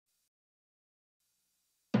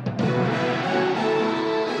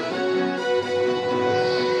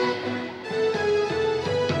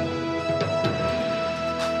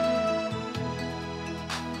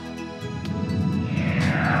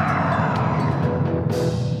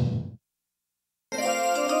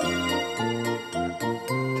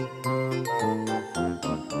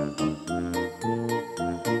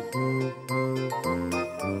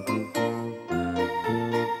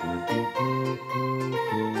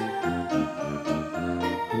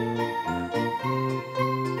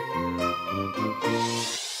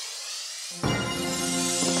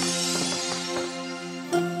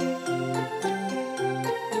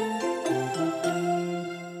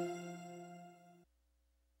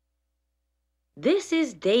This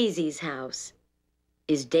is Daisy's house.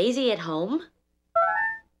 Is Daisy at home?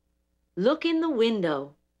 Look in the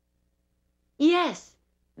window. Yes,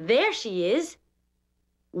 there she is.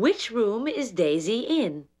 Which room is Daisy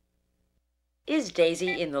in? Is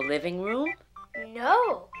Daisy in the living room?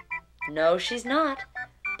 No. No, she's not.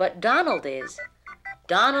 But Donald is.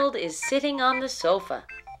 Donald is sitting on the sofa.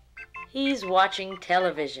 He's watching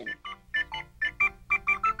television.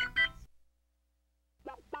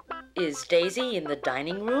 Is Daisy in the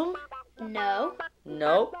dining room? No.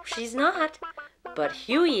 No, she's not. But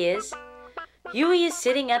Huey is. Huey is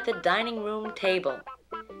sitting at the dining room table.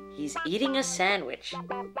 He's eating a sandwich.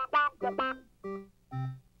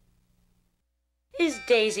 Is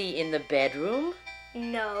Daisy in the bedroom?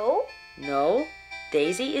 No. No,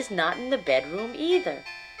 Daisy is not in the bedroom either.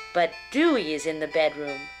 But Dewey is in the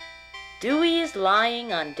bedroom. Dewey is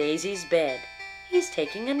lying on Daisy's bed. He's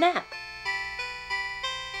taking a nap.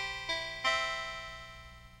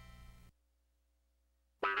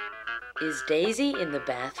 Is Daisy in the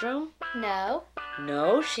bathroom? No.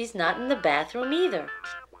 No, she's not in the bathroom either.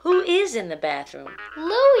 Who is in the bathroom?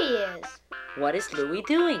 Louie is. What is Louie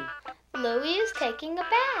doing? Louie is taking a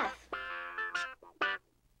bath.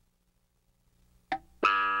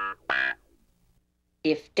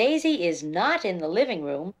 If Daisy is not in the living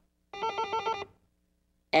room,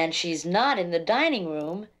 and she's not in the dining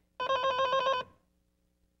room,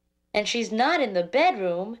 and she's not in the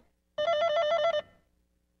bedroom,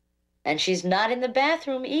 and she's not in the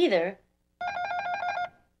bathroom either,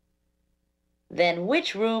 then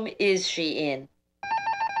which room is she in?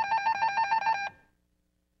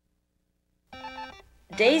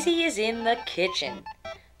 Daisy is in the kitchen.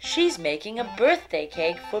 She's making a birthday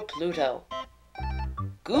cake for Pluto.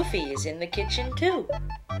 Goofy is in the kitchen too.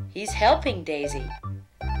 He's helping Daisy.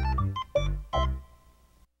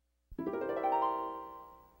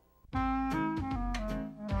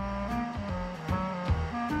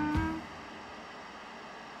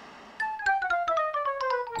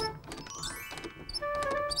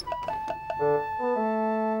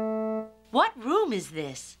 What room is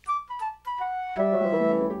this?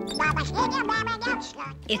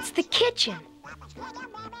 It's the kitchen.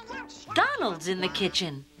 Donald's in the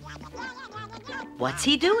kitchen. What's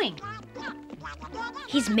he doing?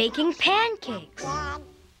 He's making pancakes.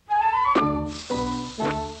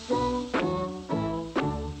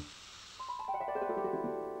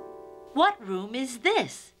 What room is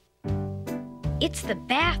this? It's the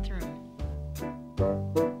bathroom.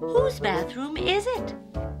 Whose bathroom is it?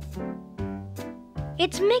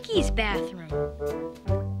 It's Mickey's bathroom.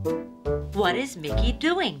 What is Mickey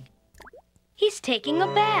doing? He's taking a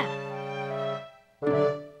bath.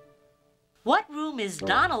 What room is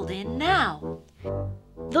Donald in now?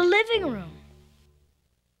 The living room.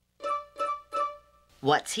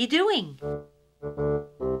 What's he doing?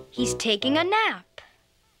 He's taking a nap.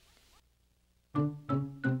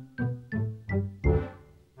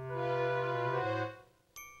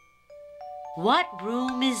 What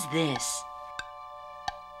room is this?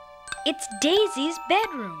 It's Daisy's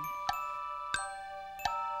bedroom.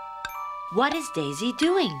 What is Daisy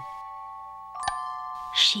doing?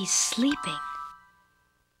 She's sleeping.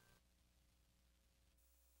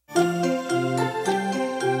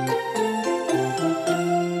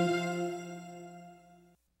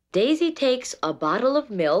 Daisy takes a bottle of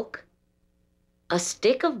milk, a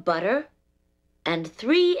stick of butter, and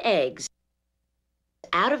 3 eggs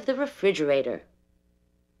out of the refrigerator.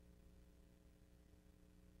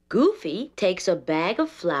 Goofy takes a bag of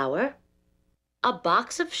flour, a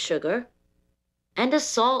box of sugar, and a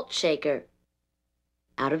salt shaker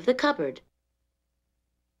out of the cupboard.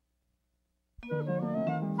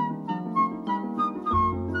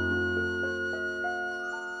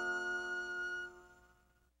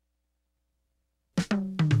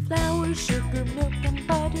 Flour, sugar, milk, and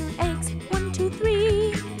butter, eggs, 1, 2,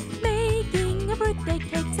 3. Making a birthday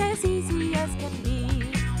cake's as easy as can be.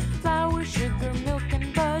 Flour, sugar, milk,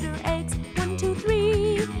 and butter, eggs, 1, 2,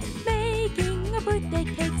 3. Making a birthday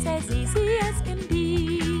cake's as easy as can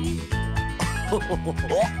be.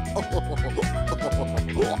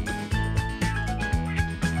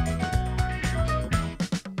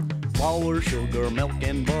 Flour, sugar, milk,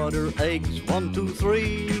 and butter, eggs, 1, 2,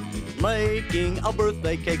 3. Making a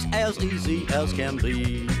birthday cake's as easy as can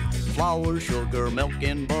be. Flour, sugar, milk,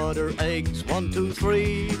 and butter, eggs, 1, 2,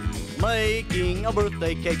 3. Making a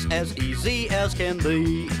birthday cake's as easy as can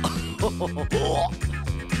be.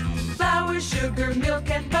 Flour, sugar, milk,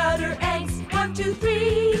 and butter, eggs, 1, 2,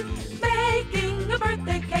 3. Making a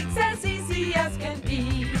birthday cake's as easy as can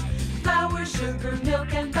be. Flour, sugar,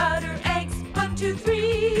 milk, and butter, eggs, 1, 2,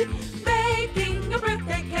 3. Making a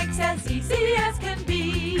birthday cake's as easy as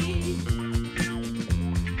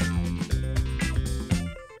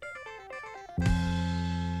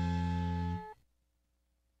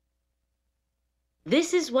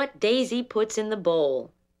This is what Daisy puts in the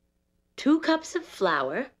bowl. 2 cups of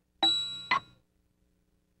flour,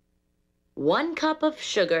 1 cup of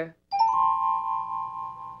sugar,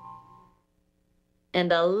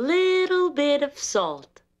 and a little bit of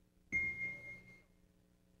salt.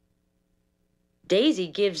 Daisy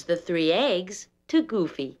gives the 3 eggs to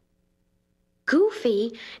Goofy.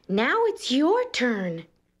 Goofy, now it's your turn.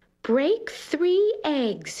 Break 3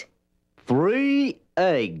 eggs. 3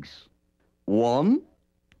 eggs. 1,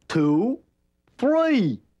 2,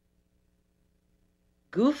 3.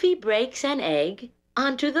 Goofy breaks an egg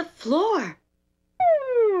onto the floor.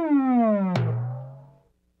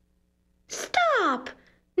 Stop!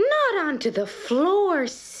 Not onto the floor,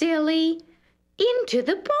 silly. Into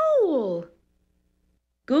the bowl.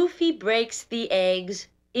 Goofy breaks the eggs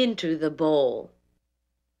into the bowl.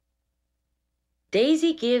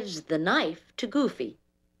 Daisy gives the knife to Goofy.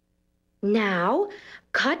 Now,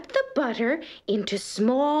 cut the butter into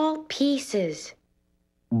small pieces.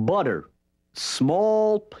 Butter.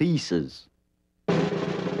 Small pieces.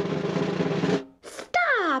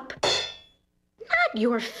 Stop! Not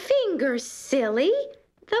your fingers, silly.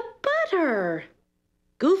 The butter.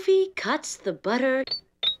 Goofy cuts the butter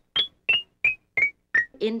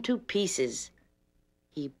into pieces.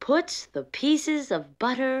 He puts the pieces of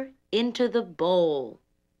butter into the bowl.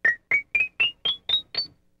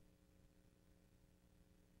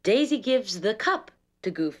 Daisy gives the cup to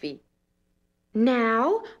Goofy.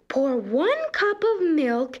 Now, pour 1 cup of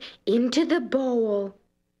milk into the bowl.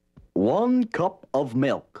 1 cup of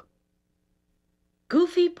milk.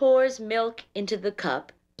 Goofy pours milk into the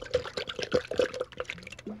cup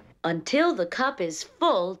until the cup is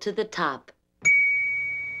full to the top.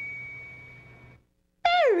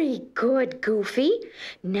 Very good, Goofy.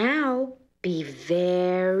 Now, be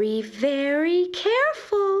very, very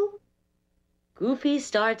careful. Goofy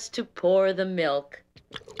starts to pour the milk.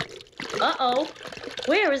 Uh-oh,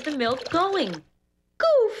 where is the milk going?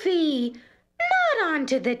 Goofy, not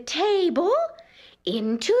onto the table,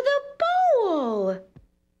 into the bowl.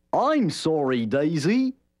 I'm sorry,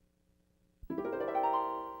 Daisy.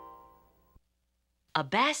 A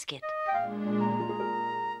basket.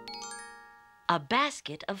 A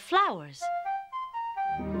basket of flowers.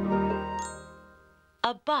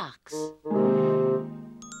 A box.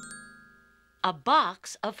 A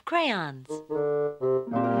box of crayons.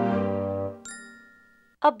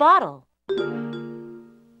 A bottle.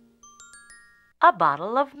 A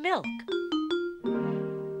bottle of milk.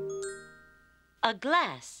 A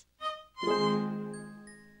glass.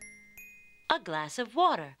 A glass of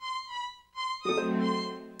water.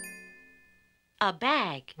 A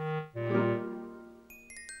bag.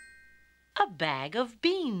 A bag of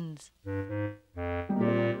beans.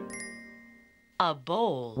 A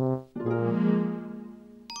bowl.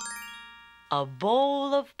 A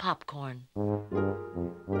bowl of popcorn.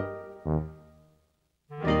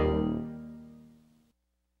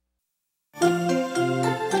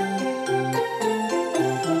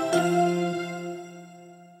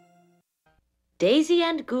 Daisy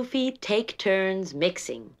and Goofy take turns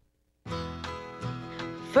mixing.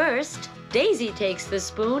 First, Daisy takes the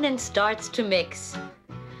spoon and starts to mix.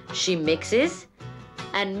 She mixes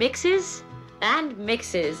and mixes and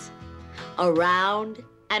mixes, around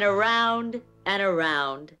and around and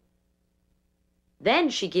around. Then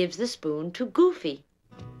she gives the spoon to Goofy.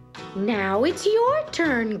 Now it's your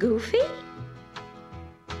turn, Goofy.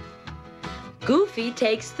 Goofy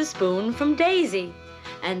takes the spoon from Daisy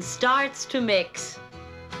and starts to mix.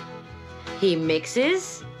 He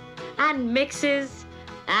mixes and mixes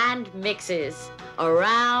and mixes,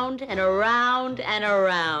 around and around and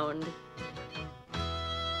around.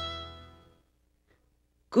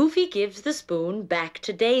 Goofy gives the spoon back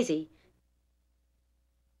to Daisy,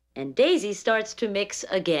 and Daisy starts to mix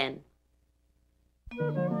again.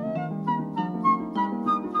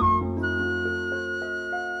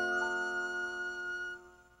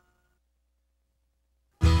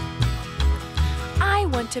 I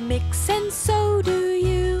want to mix and so do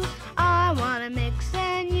you. I want to mix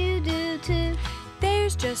and you do too.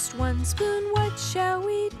 There's just 1 spoon, what shall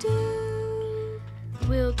we do?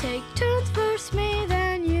 We'll take turns, first me,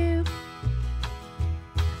 then you.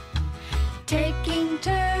 Taking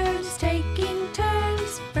turns,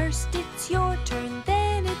 first it's your turn,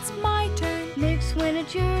 then it's my turn. Mix when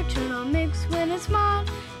it's your turn, I'll mix when it's mine.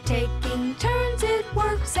 Taking turns, it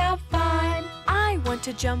works out fine. I want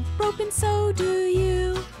to jump rope and so do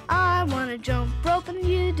you. I want to jump rope and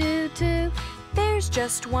you do too. There's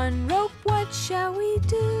just 1 rope, what shall we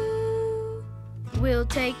do? We'll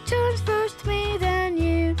take turns, first me, then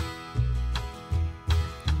you.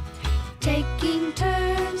 Taking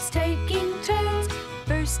turns,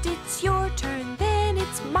 First it's your turn, then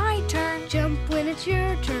it's my turn. Jump when it's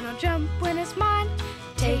your turn, I'll jump when it's mine.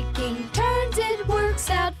 Taking turns, it works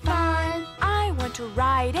out fine. I want to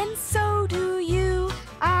ride and so do you.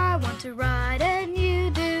 I want to ride and you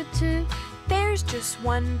do too. There's just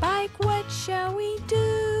one bike, what shall we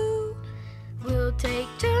do? We'll take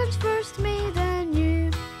turns, first me, then you.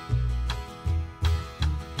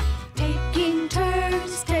 Taking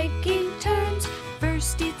turns, taking turns.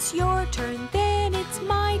 First it's your turn, then it's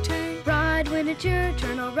my turn. Ride when it's your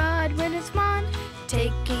turn, I'll ride when it's mine.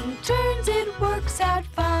 Taking turns, it works out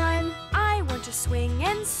fine. I want to swing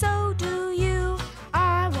and so do you.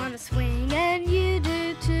 I want to swing and you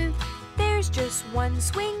do too. There's just one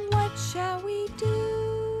swing, what shall we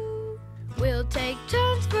do? We'll take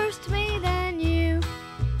turns, first me, then you.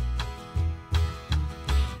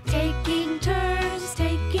 Taking turns,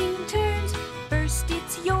 taking turns. First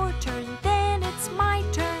it's your turn, then it's my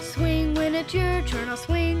turn. Swing when it's your turn, I'll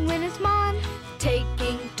swing when it's mine.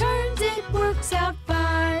 Taking turns, it works out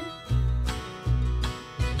fine.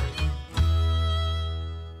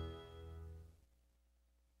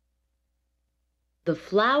 The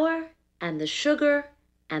flour and the sugar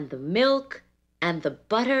and the milk and the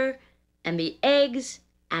butter and the eggs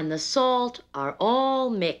and the salt are all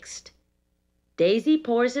mixed. Daisy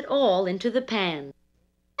pours it all into the pan.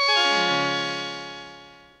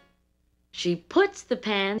 She puts the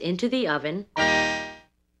pan into the oven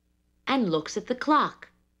and looks at the clock.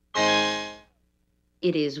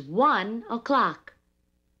 It is 1 o'clock.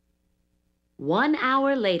 1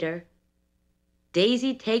 hour later,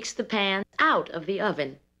 Daisy takes the pan out of the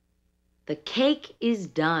oven. The cake is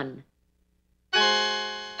done.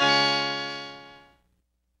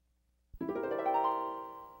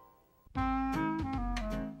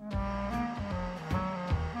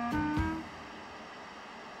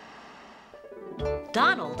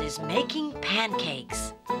 Donald is making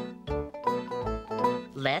pancakes.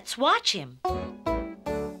 Let's watch him.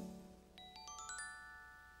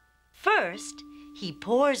 First, he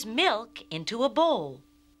pours milk into a bowl.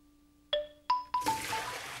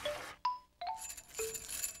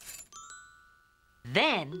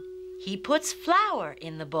 Then, he puts flour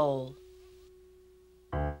in the bowl.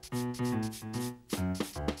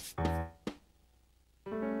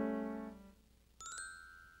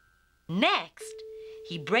 Next,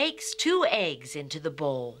 he breaks 2 eggs into the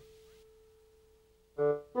bowl.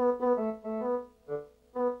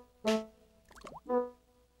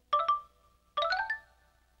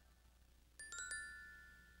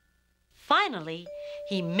 Finally,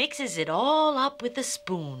 he mixes it all up with a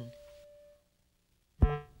spoon.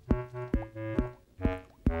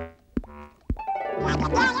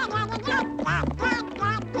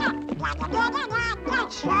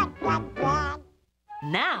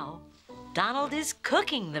 Now, Donald is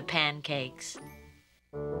cooking the pancakes.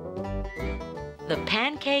 The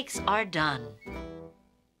pancakes are done.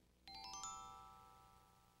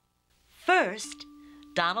 First,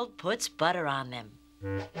 Donald puts butter on them.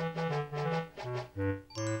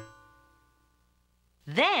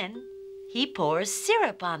 Then, he pours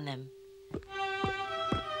syrup on them.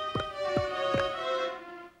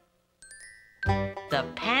 The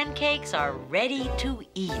pancakes are ready to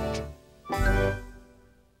eat.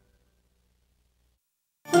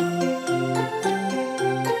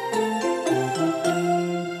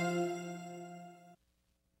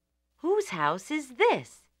 Whose house is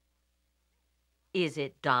this? Is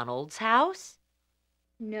it Donald's house?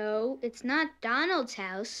 No, it's not Donald's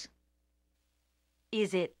house.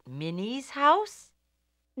 Is it Minnie's house?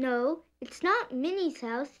 No, it's not Minnie's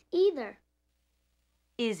house either.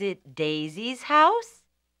 Is it Daisy's house?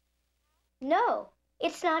 No,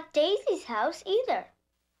 it's not Daisy's house either.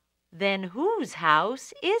 Then whose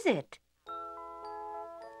house is it?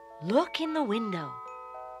 Look in the window.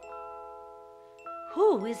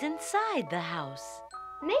 Who is inside the house?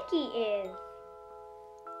 Mickey is.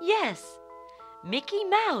 Yes, Mickey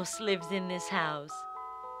Mouse lives in this house.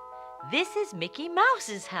 This is Mickey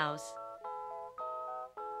Mouse's house.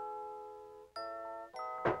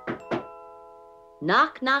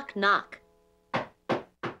 Knock, knock, knock.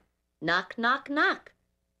 Knock, knock, knock.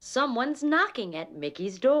 Someone's knocking at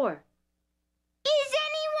Mickey's door. Is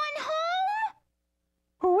anyone home?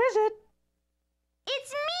 Who is it?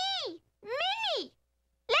 It's me, Minnie.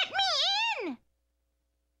 Let me in.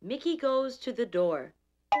 Mickey goes to the door.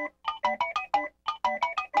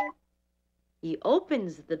 He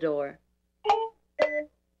opens the door.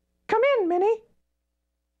 Come in, Minnie.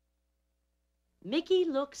 Mickey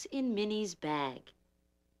looks in Minnie's bag.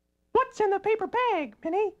 What's in the paper bag,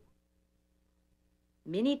 Minnie?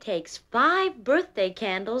 Minnie takes 5 birthday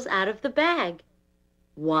candles out of the bag.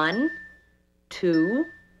 1, 2,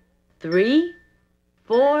 3,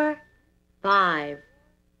 4, 5.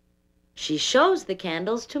 She shows the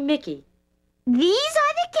candles to Mickey. These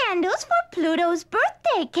are the candles for Pluto's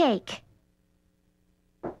birthday cake.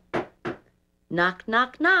 Knock,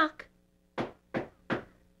 knock, knock.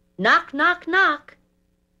 Knock, knock, knock.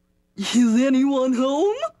 Is anyone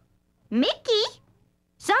home? Mickey,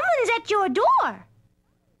 someone's at your door.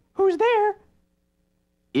 Who's there?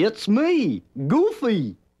 It's me,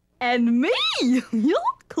 Goofy. And me,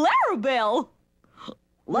 Clarabelle.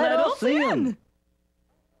 Let us in.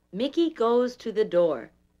 Mickey goes to the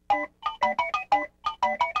door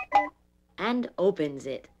and opens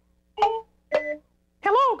it.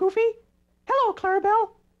 Hello, Goofy. Hello,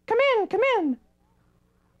 Clarabelle. Come in, come in.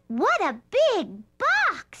 What a big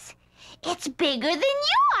box. It's bigger than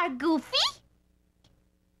you are, Goofy.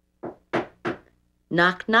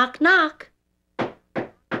 Knock, knock, knock.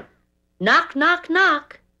 Knock, knock,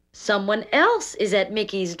 knock. Someone else is at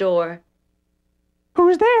Mickey's door.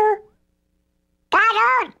 Who's there?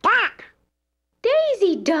 Duck.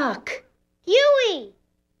 Daisy Duck. Huey,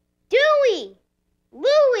 Dewey,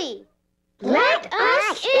 Louie. Let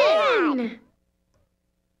us in.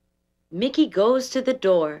 Mickey goes to the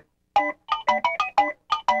door.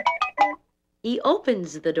 He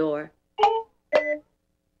opens the door.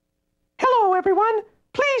 Hello, everyone.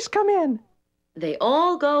 Please come in. They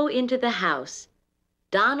all go into the house.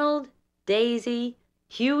 Donald, Daisy,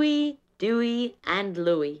 Huey, Dewey, and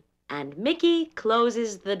Louie. And Mickey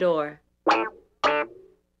closes the door.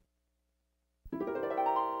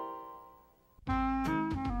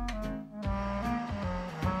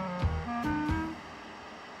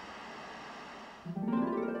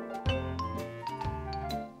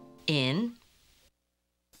 In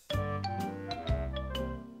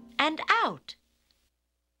and out.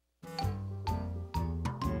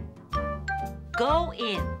 Go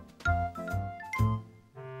in.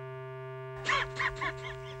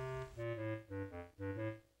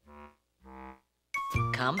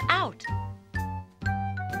 Come out.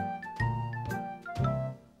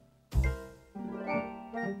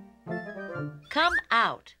 Come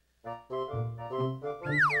out.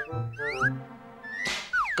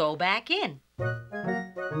 Go back in.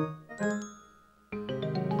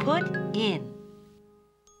 Put in.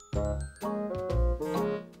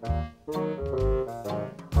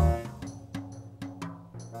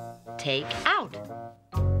 Take out.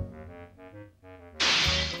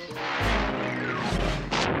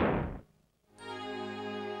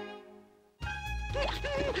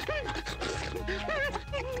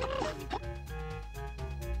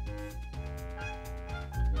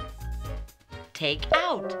 Take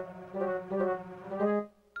out.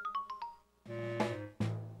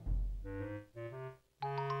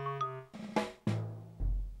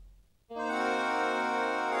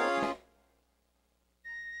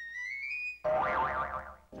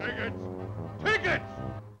 Tickets!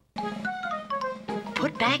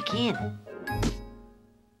 Put back in.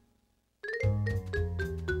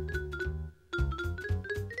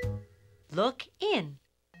 Look in.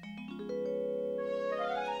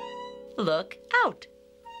 Look out.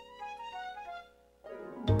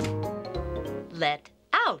 Let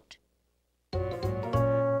out.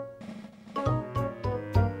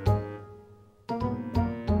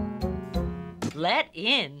 Let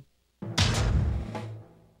in.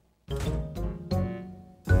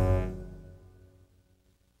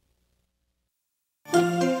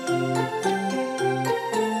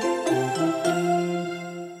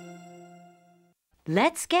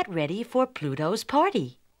 Let's get ready for Pluto's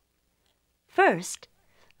party. First,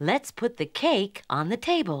 let's put the cake on the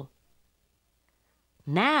table.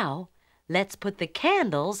 Now, let's put the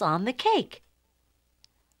candles on the cake.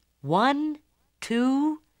 1,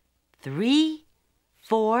 2, 3,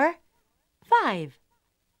 4, 5.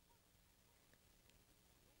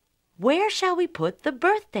 Where shall we put the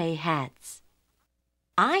birthday hats?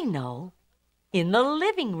 I know, in the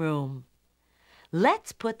living room.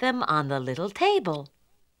 Let's put them on the little table.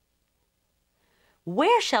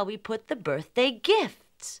 Where shall we put the birthday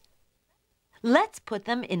gifts? Let's put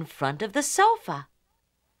them in front of the sofa.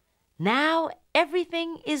 Now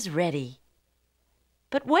everything is ready.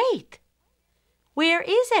 But wait! Where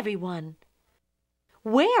is everyone?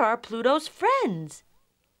 Where are Pluto's friends?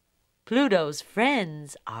 Pluto's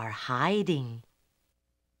friends are hiding.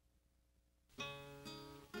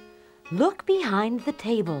 Look behind the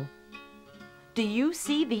table. Do you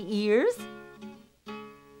see the ears?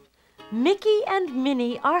 Mickey and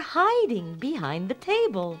Minnie are hiding behind the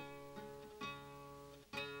table.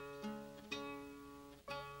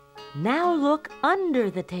 Now look under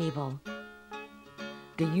the table.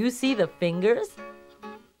 Do you see the fingers?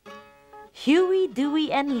 Huey,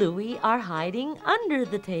 Dewey, and Louie are hiding under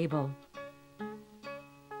the table.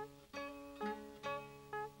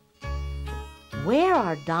 Where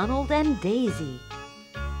are Donald and Daisy?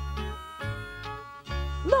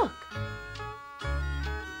 Look!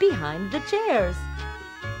 Behind the chairs.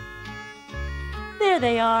 There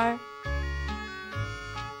they are.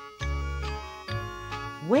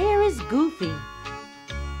 Where is Goofy?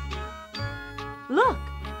 Look!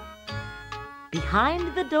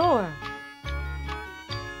 Behind the door.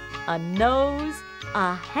 A nose,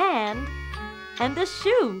 a hand, and a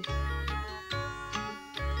shoe.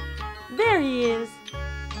 There he is.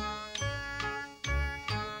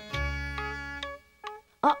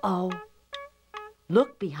 Uh-oh.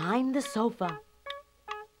 Look behind the sofa.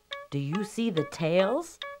 Do you see the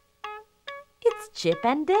tails? It's Chip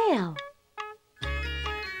and Dale.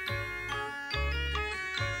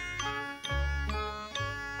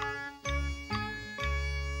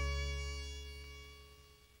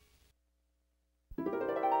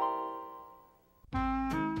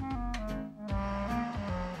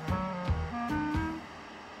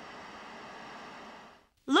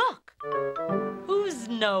 Look! Whose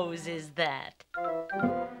nose is that?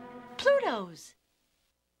 Pluto's.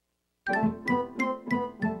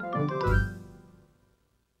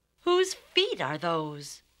 Whose feet are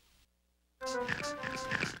those?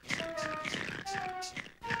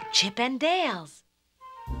 Chip and Dale's.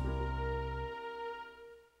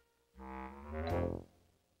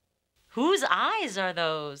 Whose eyes are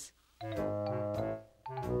those?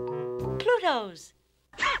 Pluto's.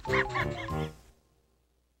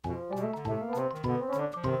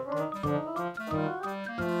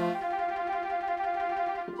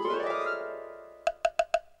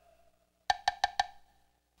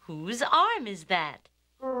 Whose arm is that?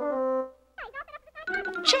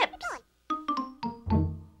 Chip's.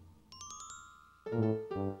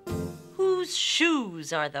 Whose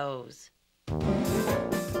shoes are those?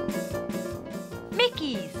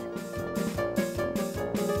 Mickey's.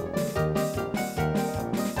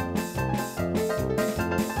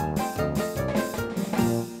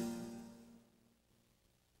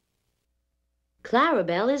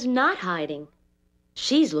 Clarabelle is not hiding.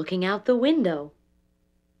 She's looking out the window.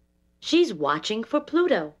 She's watching for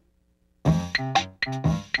Pluto.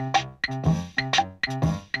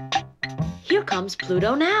 Here comes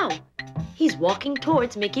Pluto now. He's walking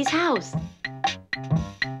towards Mickey's house.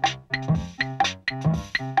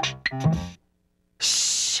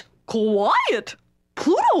 Shh! Quiet!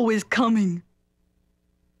 Pluto is coming.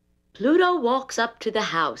 Pluto walks up to the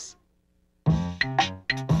house.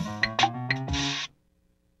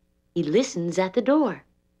 He listens at the door.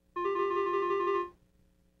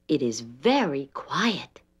 It is very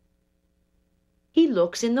quiet. He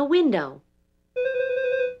looks in the window.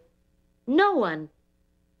 No one.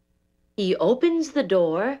 He opens the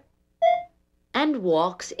door and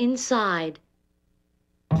walks inside.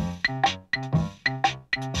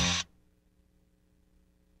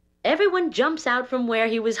 Everyone jumps out from where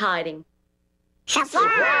he was hiding.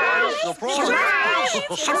 Surprise! Surprise!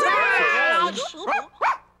 Surprise!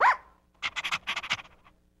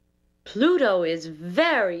 Pluto is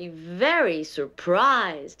very, very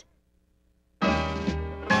surprised.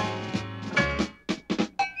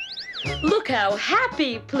 Look how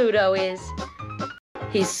happy Pluto is.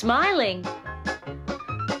 He's smiling.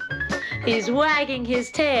 He's wagging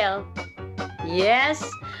his tail. Yes,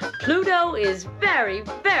 Pluto is very,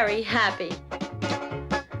 very happy.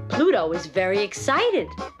 Pluto is very excited.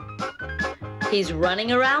 He's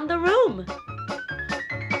running around the room.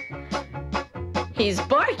 He's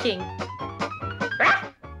barking.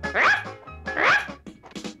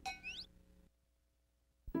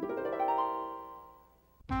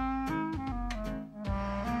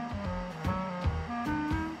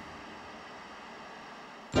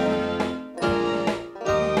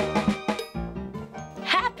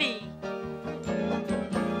 Happy.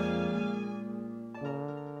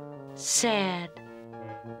 Sad.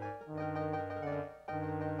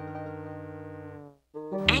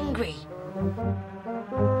 Angry.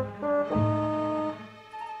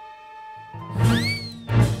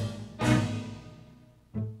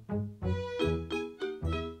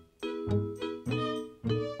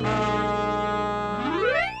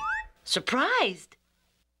 Surprised.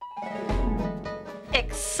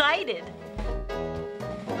 Excited.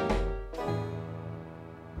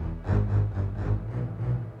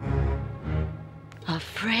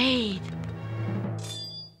 Afraid.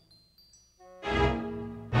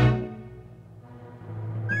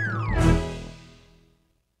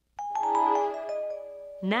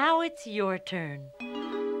 Now it's your turn.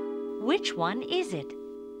 Which one is it?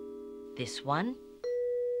 This one?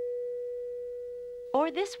 Or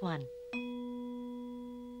this one.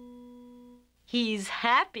 He's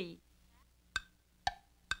happy.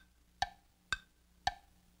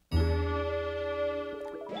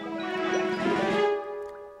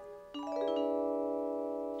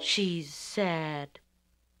 She's sad.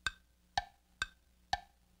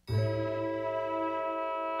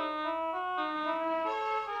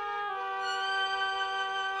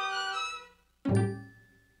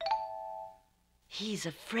 He's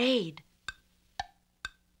afraid.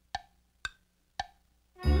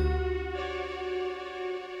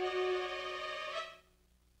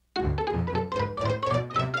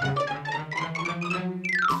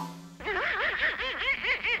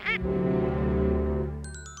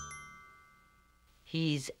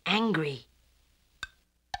 He's angry.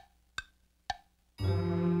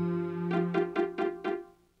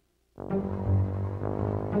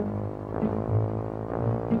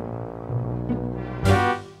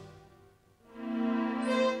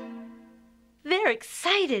 They're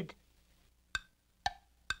excited.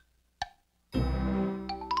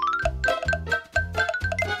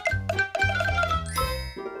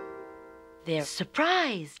 They're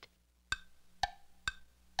surprised.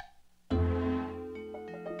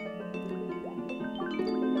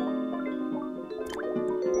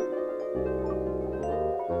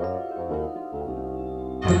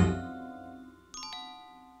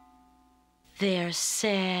 They're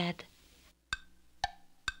sad.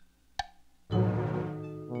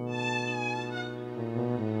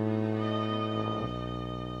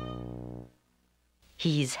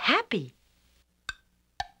 He's happy.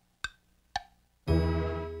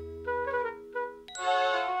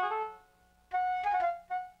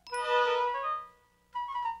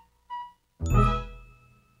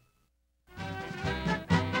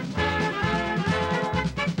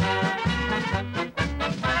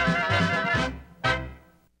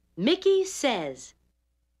 Mickey says,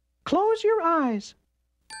 Close your eyes.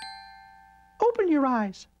 Open your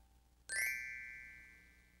eyes.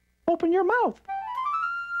 Open your mouth.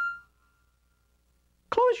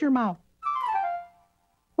 Close your mouth.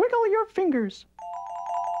 Wiggle your fingers.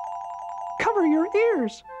 Cover your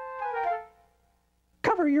ears.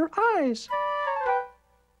 Cover your eyes.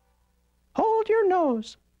 Hold your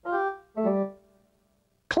nose.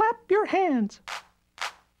 Clap your hands.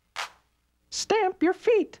 Stamp your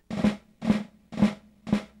feet.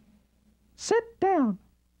 Sit down.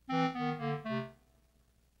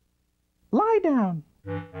 Lie down.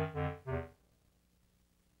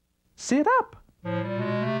 Sit up.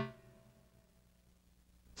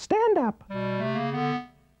 Stand up.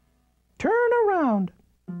 Turn around.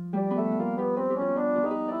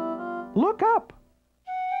 Look up.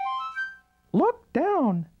 Look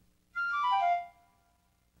down.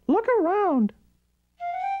 Look around.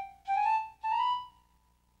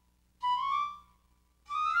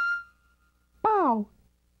 Bow.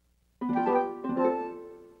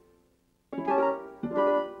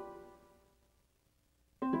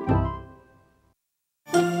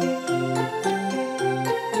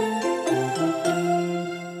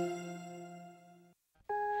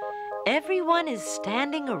 Everyone is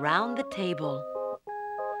standing around the table.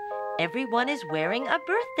 Everyone is wearing a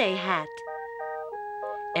birthday hat.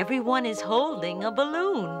 Everyone is holding a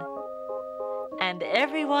balloon. And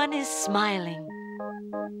everyone is smiling.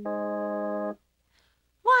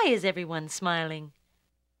 Why is everyone smiling?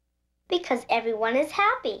 Because everyone is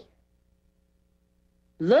happy.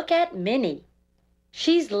 Look at Minnie.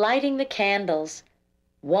 She's lighting the candles.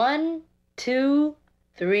 1, 2,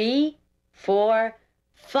 3, 4,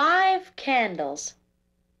 5 candles.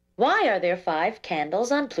 Why are there 5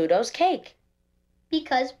 candles on Pluto's cake?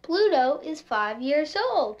 Because Pluto is 5 years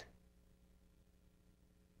old.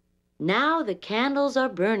 Now the candles are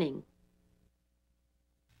burning.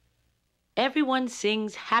 Everyone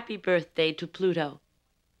sings happy birthday to Pluto.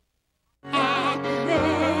 Happy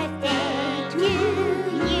birthday to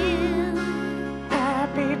you.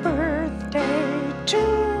 Happy birthday to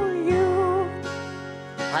you.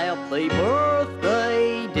 Happy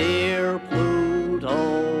birthday, dear Pluto.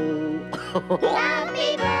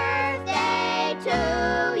 Happy birthday to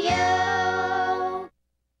you.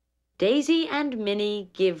 Daisy and Minnie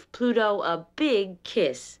give Pluto a big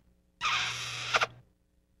kiss.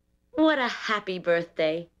 What a happy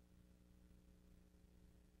birthday.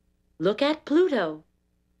 Look at Pluto.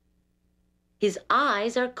 His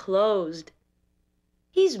eyes are closed.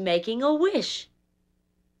 He's making a wish.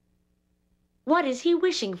 What is he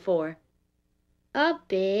wishing for? A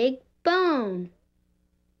big bone.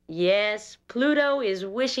 Yes, Pluto is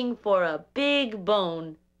wishing for a big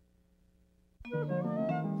bone.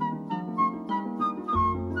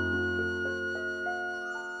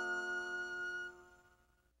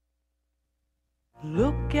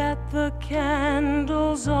 Look at the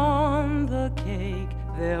candles on the cake.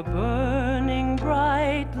 They're burning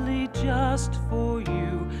brightly just for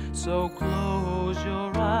you. So close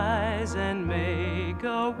your eyes and make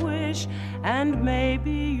a wish, and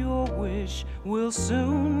maybe your wish will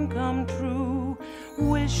soon come true.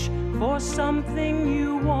 Wish for something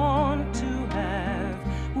you want to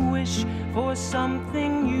have. Wish for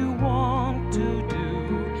something you want to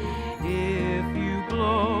do. If you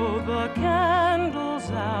blow the candles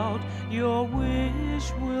out, your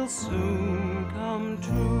wish will soon come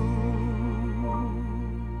true.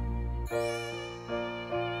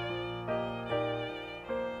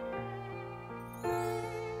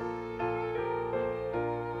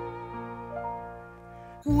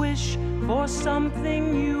 Wish for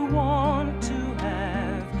something you want to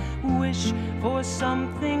have. Wish for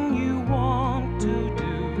something you want to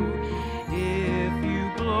do. If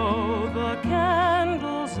you blow the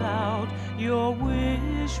candles out, your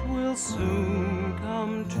wish will soon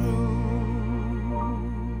come true.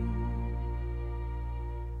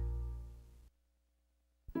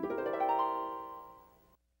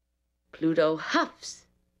 Pluto huffs.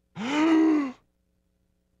 And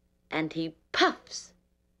he puffs.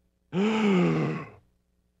 And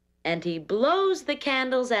he blows the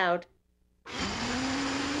candles out.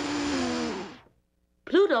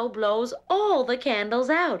 Pluto blows all the candles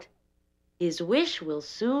out. His wish will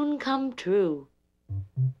soon come true.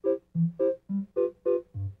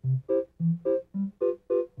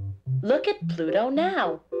 Look at Pluto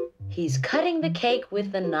now. He's cutting the cake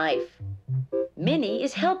with the knife. Minnie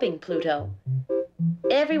is helping Pluto.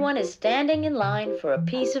 Everyone is standing in line for a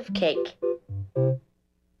piece of cake.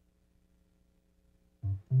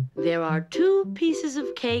 There are 2 pieces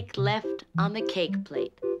of cake left on the cake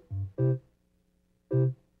plate.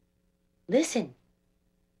 Listen,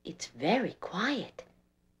 it's very quiet.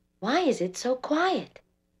 Why is it so quiet?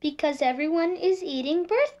 Because everyone is eating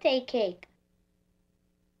birthday cake.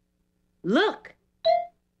 Look!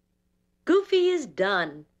 Goofy is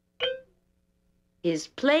done. His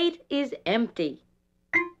plate is empty.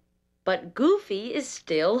 But Goofy is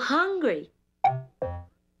still hungry.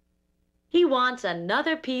 He wants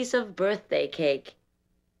another piece of birthday cake.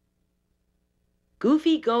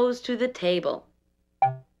 Goofy goes to the table.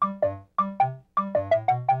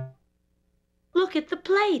 Look at the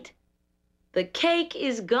plate. The cake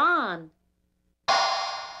is gone.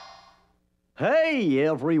 Hey,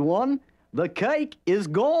 everyone! The cake is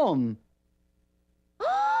gone.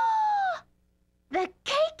 The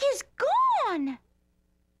cake is gone.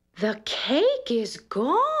 The cake is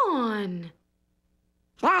gone.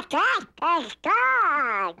 The cake is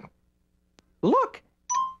gone. Look!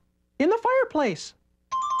 In the fireplace.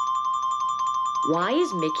 Why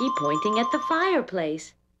is Mickey pointing at the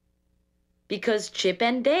fireplace? Because Chip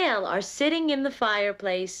and Dale are sitting in the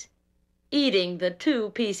fireplace, eating the 2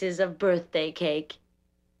 pieces of birthday cake.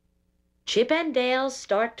 Chip and Dale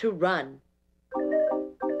start to run.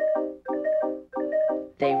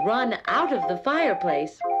 They run out of the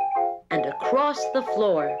fireplace and across the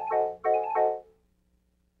floor.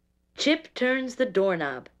 Chip turns the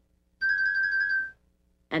doorknob,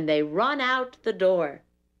 and they run out the door.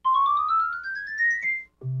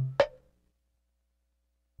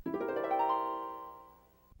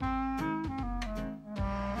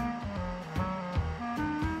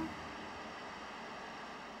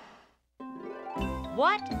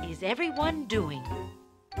 What is everyone doing?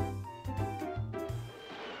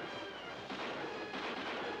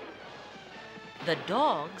 The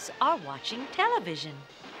dogs are watching television.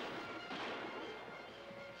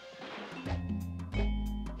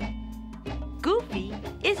 Goofy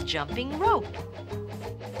is jumping rope.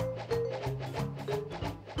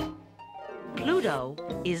 Pluto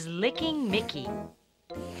is licking Mickey.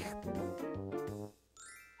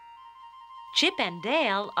 Chip and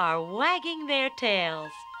Dale are wagging their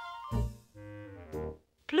tails.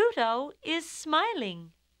 Pluto is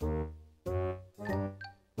smiling.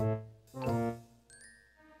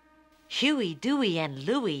 Huey, Dewey, and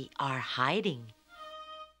Louie are hiding.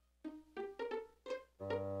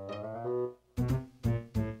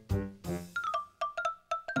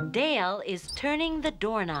 Dale is turning the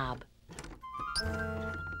doorknob.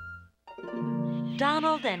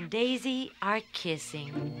 Donald and Daisy are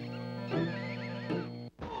kissing.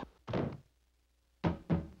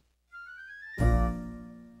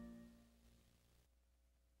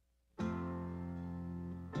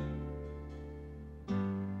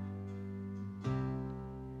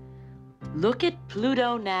 Look at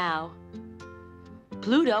Pluto now.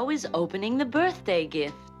 Pluto is opening the birthday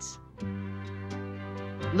gifts.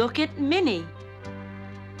 Look at Minnie.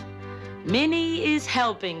 Minnie is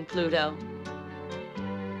helping Pluto.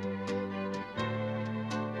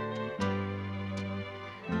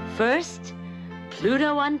 First,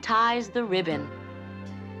 Pluto unties the ribbon.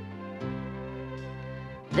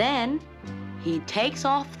 Then, he takes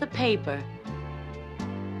off the paper.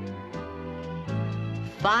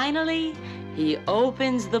 Finally, he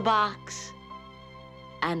opens the box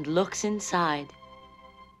and looks inside.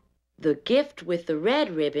 The gift with the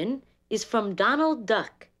red ribbon is from Donald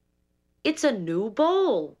Duck. It's a new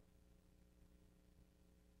bowl.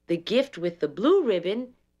 The gift with the blue ribbon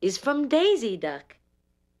is from Daisy Duck.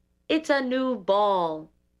 It's a new ball.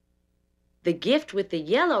 The gift with the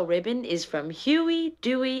yellow ribbon is from Huey,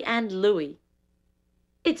 Dewey, and Louie.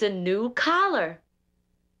 It's a new collar.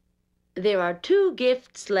 There are 2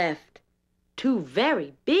 gifts left, 2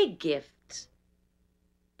 very big gifts.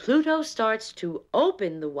 Pluto starts to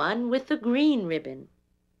open the one with the green ribbon.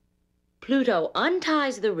 Pluto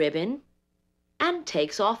unties the ribbon and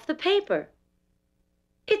takes off the paper.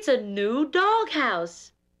 It's a new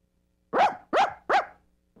doghouse.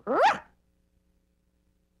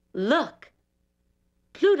 Look,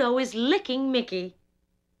 Pluto is licking Mickey.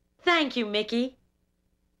 Thank you, Mickey.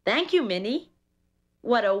 Thank you, Minnie.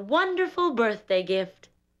 What a wonderful birthday gift.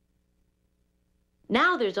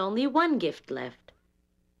 Now there's only 1 gift left.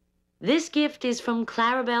 This gift is from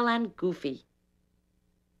Clarabelle and Goofy.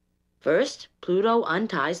 First, Pluto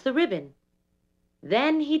unties the ribbon.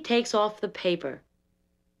 Then he takes off the paper.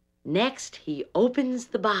 Next, he opens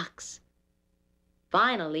the box.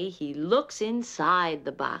 Finally, he looks inside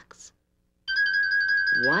the box.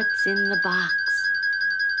 What's in the box?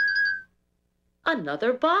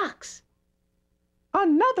 Another box.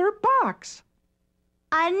 Another box.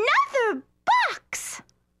 Another box.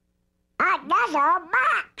 Another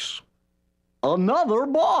box. Another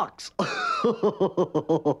box.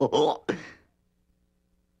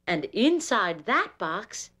 And inside that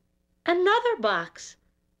box, another box.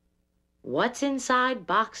 What's inside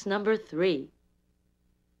box number 3?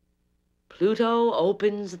 Pluto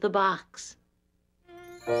opens the box.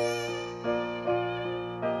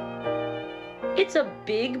 It's a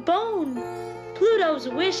big bone. Pluto's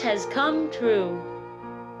wish has come true.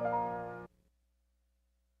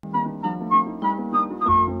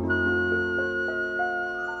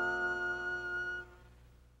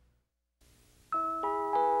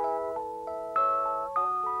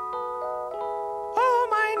 Oh,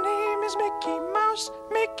 my name is Mickey Mouse,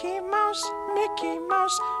 Mickey Mouse, Mickey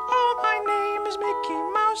Mouse. Oh, my name is Mickey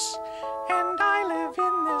Mouse, and I live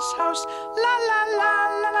in this house. La la la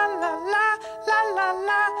la la la la la la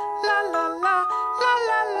la la la la la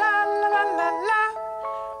la la la la la.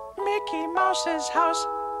 Mickey Mouse's house.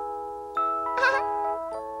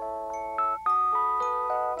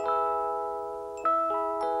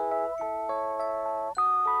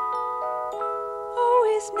 Oh,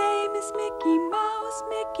 his name is Mickey Mouse,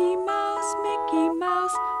 Mickey Mouse, Mickey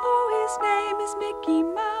Mouse. Oh, his name is Mickey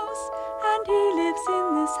Mouse, and he lives in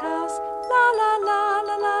this house. La la la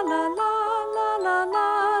la la la la la la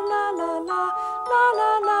la la la la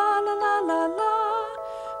la la la la la la.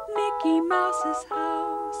 Mickey Mouse's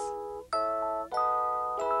house.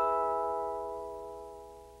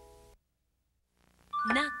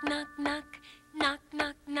 Knock, knock, knock, knock,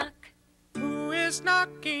 knock, knock. Who is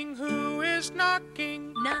knocking? Who is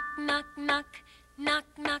knocking? Knock, knock, knock, knock,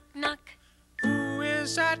 knock, knock. Who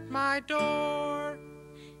is at my door?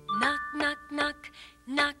 Knock, knock, knock,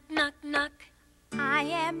 knock, knock, knock. I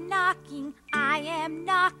am knocking. I am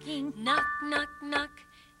knocking. Knock, knock, knock,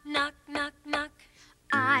 knock, knock, knock.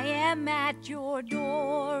 I am at your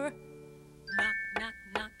door. Knock, knock,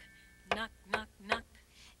 knock, knock, knock, knock.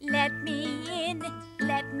 Let me in.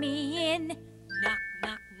 Let me in. Knock,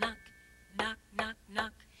 knock, knock, knock, knock,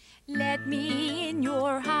 knock. Let me in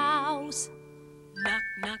your house. Knock,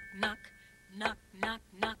 knock, knock, knock, knock,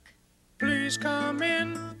 knock. Please come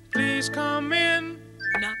in. Please come in.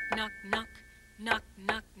 Knock, knock, knock, knock,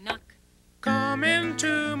 knock, knock. Come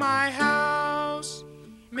into my house.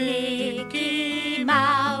 Mickey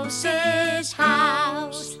Mouse's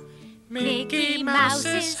house. Mickey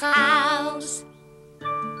Mouse's house.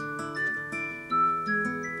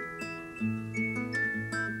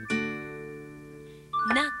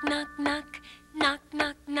 Knock, knock, knock, knock,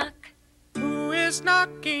 knock, knock. Who is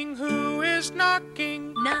knocking? Who is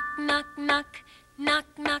knocking? Knock, knock, knock, knock,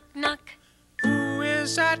 knock, knock. Who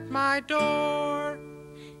is at my door?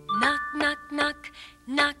 Knock, knock, knock,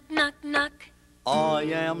 knock, knock, knock. I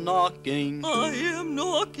am knocking. I am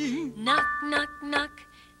knocking. Knock, knock, knock,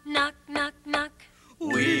 knock, knock, knock.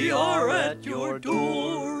 We are at your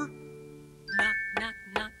door. Knock, knock,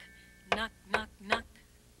 knock, knock, knock, knock.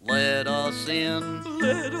 Let us in.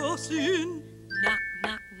 Let us in. Knock,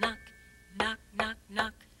 knock, knock, knock, knock,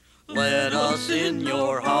 knock. Let us in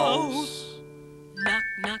your house. Knock,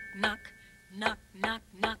 knock,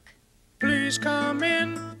 Please come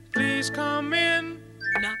in, please come in.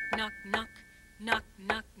 Knock, knock, knock, knock,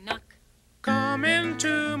 knock, knock. Come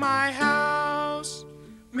into my house.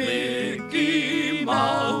 Mickey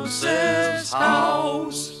Mouse's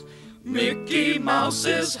house. Mickey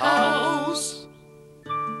Mouse's house.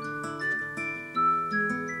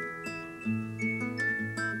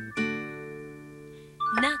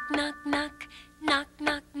 Knock, knock, knock, knock,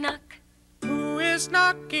 knock, knock. Who is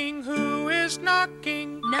knocking? Who is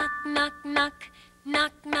knocking? Knock, knock, knock,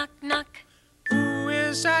 knock, knock, knock. Who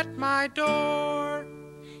is at my door?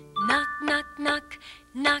 Knock, knock, knock,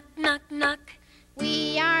 knock, knock, knock.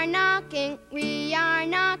 We are knocking, we are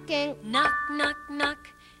knocking. Knock, knock, knock,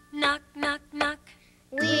 knock, knock, knock.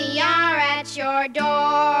 We are at your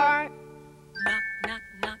door. Knock, knock,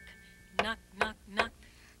 knock, knock, knock, knock.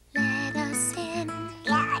 Let us in.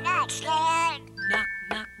 You're not scared. Knock,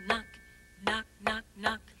 knock, knock, knock, knock,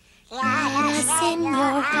 knock. Let us in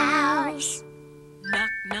your house. Knock,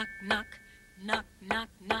 knock, knock, knock, knock,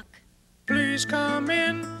 knock. Please come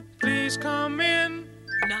in, please come in.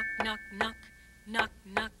 Knock, knock, knock, knock,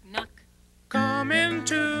 knock, knock. Come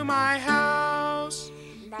into my house.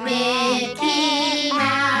 Mickey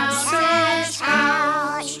Mouse's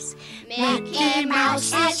house. Mickey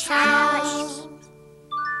Mouse's house.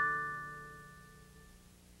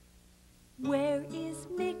 Where is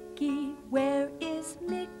Mickey? Where is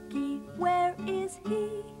Mickey? Where is he?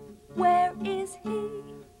 Where is he?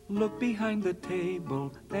 Look behind the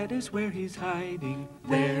table, that is where he's hiding.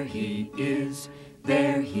 There he is,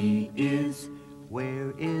 there he is.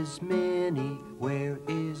 Where is Minnie? Where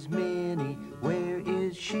is Minnie? Where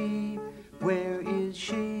is she? Where is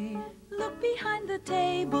she? Look behind the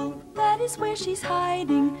table, that is where she's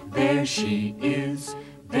hiding. There she is,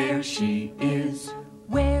 there she is.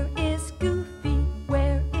 Where is Goofy?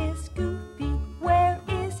 Where is Goofy? Where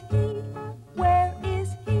is he? Where is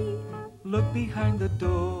he? Look behind the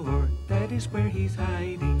door, that is where he's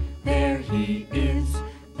hiding. There he is,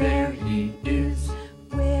 there he is.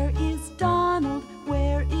 Where is Donald?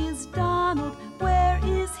 Where is Donald? Where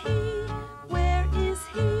is he? Where is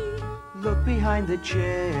he? Look behind the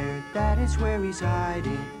chair, that is where he's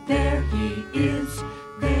hiding. There he is,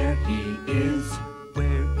 there he is.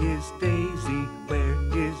 Where is Daisy? Where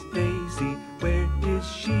is Daisy? Where is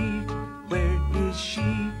she? Where is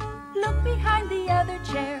she? Look behind the other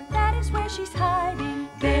chair, that is where she's hiding.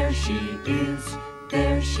 There she is,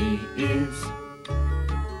 there she is.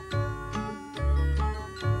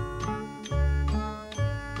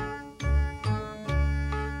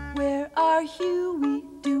 Where are Huey,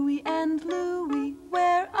 Dewey, and Louie?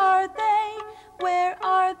 Where are they? Where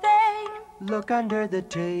are they? Look under the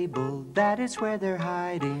table, that is where they're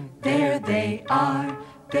hiding. There they are,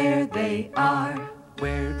 there they are.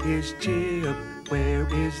 Where is Jib? Where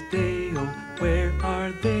is Dale? Where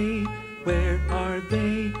are they? Where are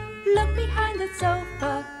they? Look behind the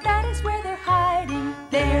sofa, that is where they're hiding.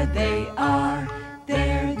 There they are,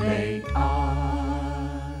 there they are.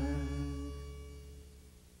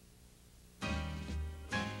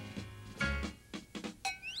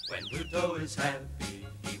 When Pluto is happy,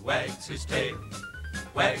 he wags his tail,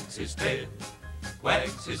 wags his tail,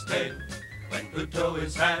 wags his tail. When Pluto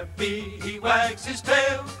is happy, he wags his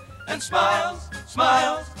tail and smiles,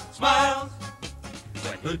 smiles, smiles.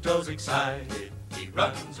 When Pluto's excited, he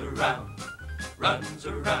runs around, runs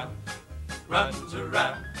around, runs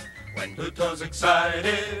around. When Pluto's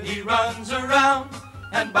excited, he runs around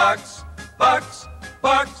and barks, barks,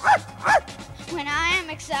 barks. When I am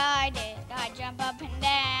excited, I jump up and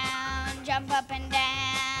down, jump up and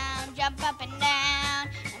down, jump up and down.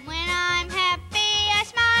 And when I'm happy, I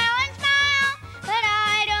smile and smile, but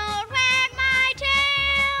I don't wag my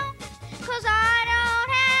tail, 'cause I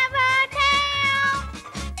don't have a tail.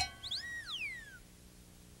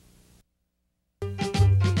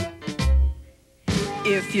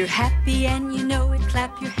 If you're happy and you know it,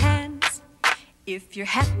 clap your hands. If you're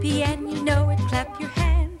happy and you know it, clap your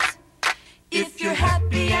hands. If you're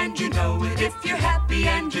happy and you know it, if you're happy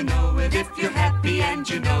and you know it, if you're happy and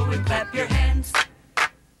you know it, clap your hands.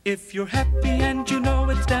 If you're happy and you know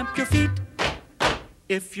it, stamp your feet.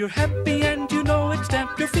 If you're happy and you know it,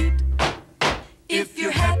 stamp your feet. If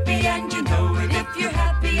you're happy and you know it, if you're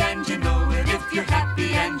happy and you know it, if you're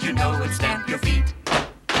happy and you know it, stamp your feet.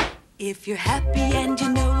 If you're happy and you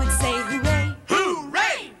know it, say hooray.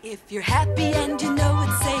 Hooray! If you're happy and you know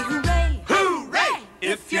it, say hooray. Hooray!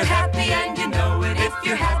 If you're happy and you know it, if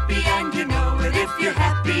you're happy and you know it, if you're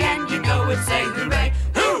happy and you know it, say hooray.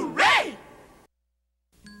 Hooray!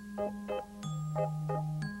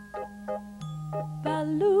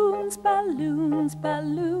 Balloons, balloons,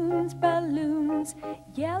 balloons, balloons. balloons,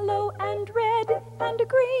 yellow and red and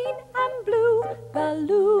green and blue.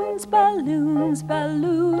 Balloons, balloons,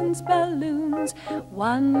 balloons, balloons.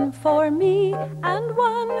 One for me and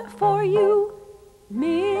one for you.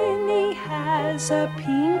 Minnie has a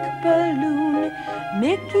pink balloon.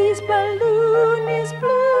 Mickey's balloon is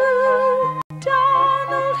blue.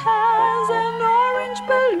 Donald has an orange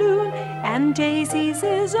balloon, and Daisy's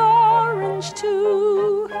is orange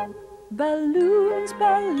too. Balloons,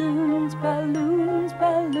 balloons, balloons,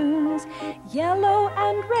 balloons. Yellow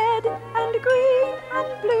and red and green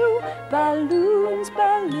and blue. Balloons,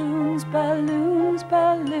 balloons, balloons,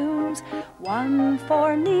 balloons. One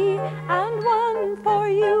for me and one for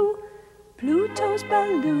you. Pluto's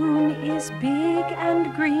balloon is big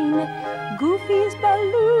and green. Goofy's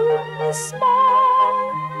balloon is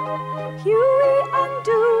small. Huey and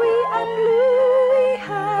Dewey and Louie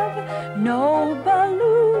have no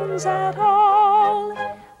balloons at all.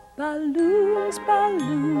 Balloons,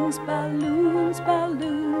 balloons, balloons,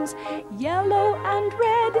 balloons. Yellow and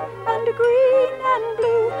red and green and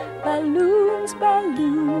blue. Balloons,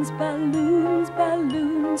 balloons, balloons,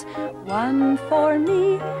 balloons. One for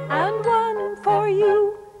me and one for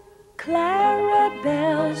you.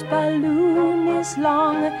 Clarabelle's balloon is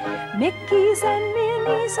long. Mickey's and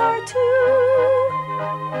Minnie's are too.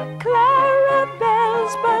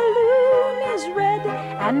 Clarabelle's balloon is red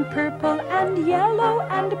and purple and yellow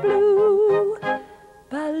and blue.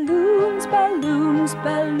 Balloons, balloons,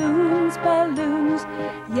 balloons, balloons.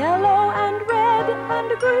 Yellow and red and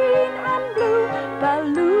green and blue.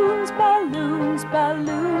 Balloons, balloons,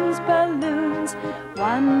 balloons, balloons.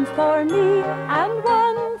 One for me and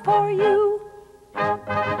one for you.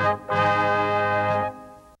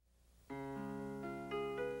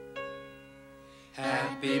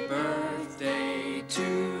 Happy birthday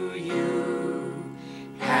to you.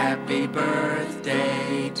 Happy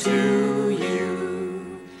birthday to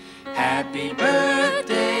you. Happy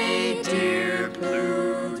birthday, dear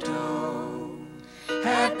Pluto.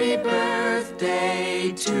 Happy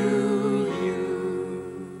birthday to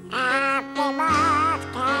you. Happy birthday to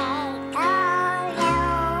you.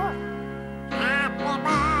 Happy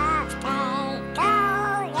birthday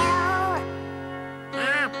to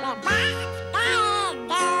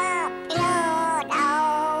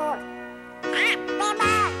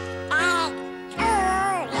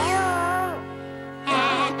you. Happy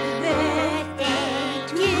birthday to Pluto. Happy birthday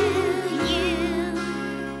to you.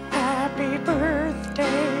 Happy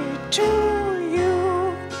birthday to you.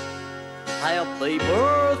 Happy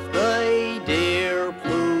birthday, dear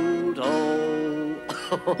Pluto.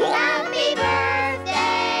 Happy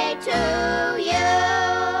birthday to you.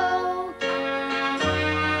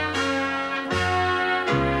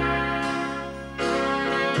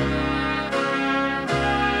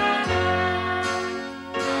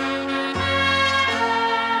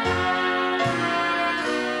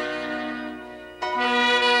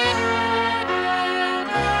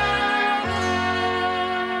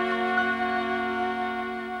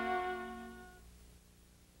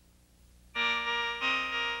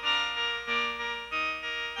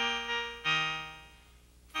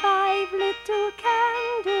 Five little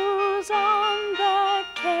candles on the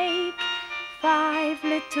cake. Five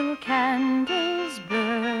little candles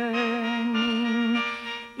burning.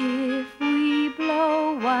 If we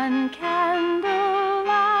blow one candle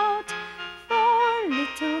out, four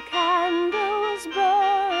little candles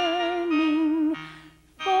burning.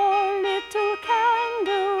 Four little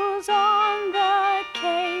candles on the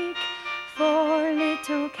cake. Four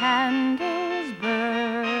little candles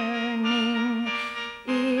burning.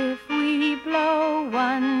 If we blow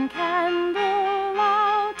one candle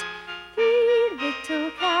out, three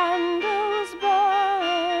little candles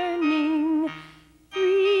burning.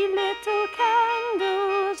 Three little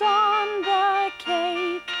candles on the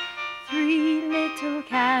cake. Three little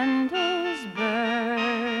candles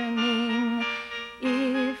burning.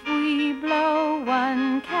 If we blow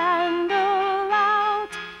one candle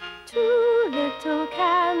out, two little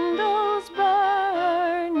candles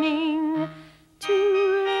burning.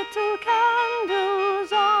 Two little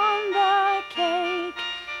candles on the cake.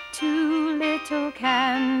 Two little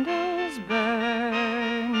candles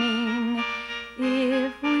burning.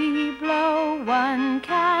 If we blow one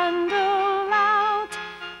candle out,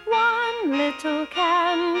 one little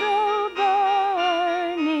candle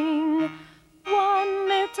burning. One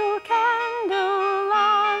little candle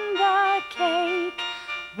on the cake.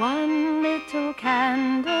 One little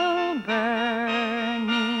candle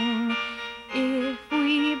burning. If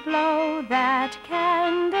we blow that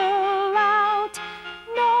candle out,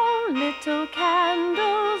 no little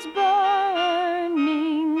candles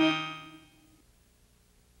burning.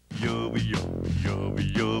 Yo, yo, Yummy,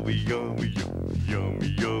 yummy, yummy, yummy,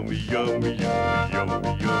 yummy, yummy, yummy,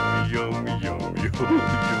 yummy, yummy, yummy,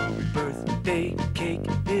 yummy. Birthday cake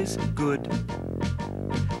is good.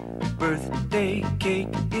 Birthday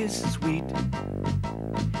cake is sweet.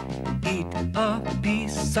 Eat a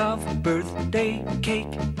piece of birthday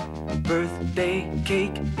cake. Birthday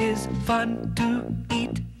cake is fun to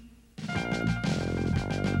eat.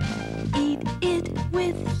 Eat it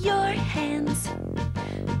with your hands,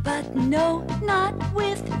 but no, not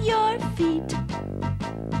with your feet.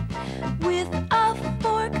 With a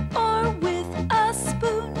fork or with a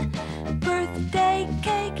spoon, birthday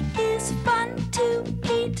cake is fun to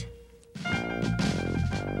eat.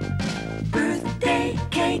 Birthday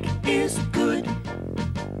cake is good.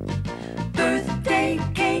 Birthday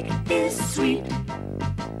cake is sweet.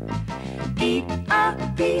 Eat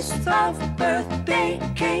a piece of birthday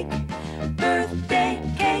cake. Birthday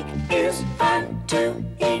cake is fun to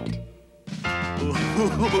eat.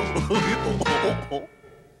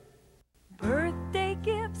 Birthday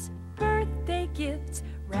gifts,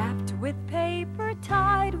 wrapped with paper,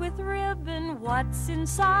 tied with ribbon. What's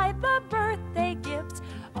inside the birthday gifts?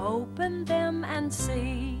 Open them and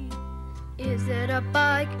see. Is it a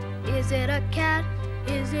bike? Is it a cat?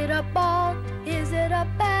 Is it a ball? Is it a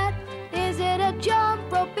bat? Is it a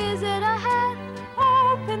jump rope? Is it a hat?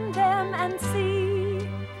 Open them and see.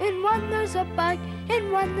 In one there's a bike,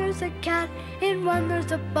 in one there's a cat, in one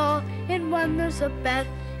there's a ball, in one there's a bat,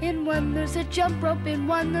 in one there's a jump rope, in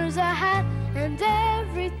one there's a hat, and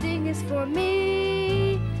everything is for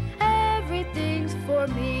me. Everything's for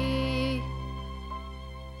me.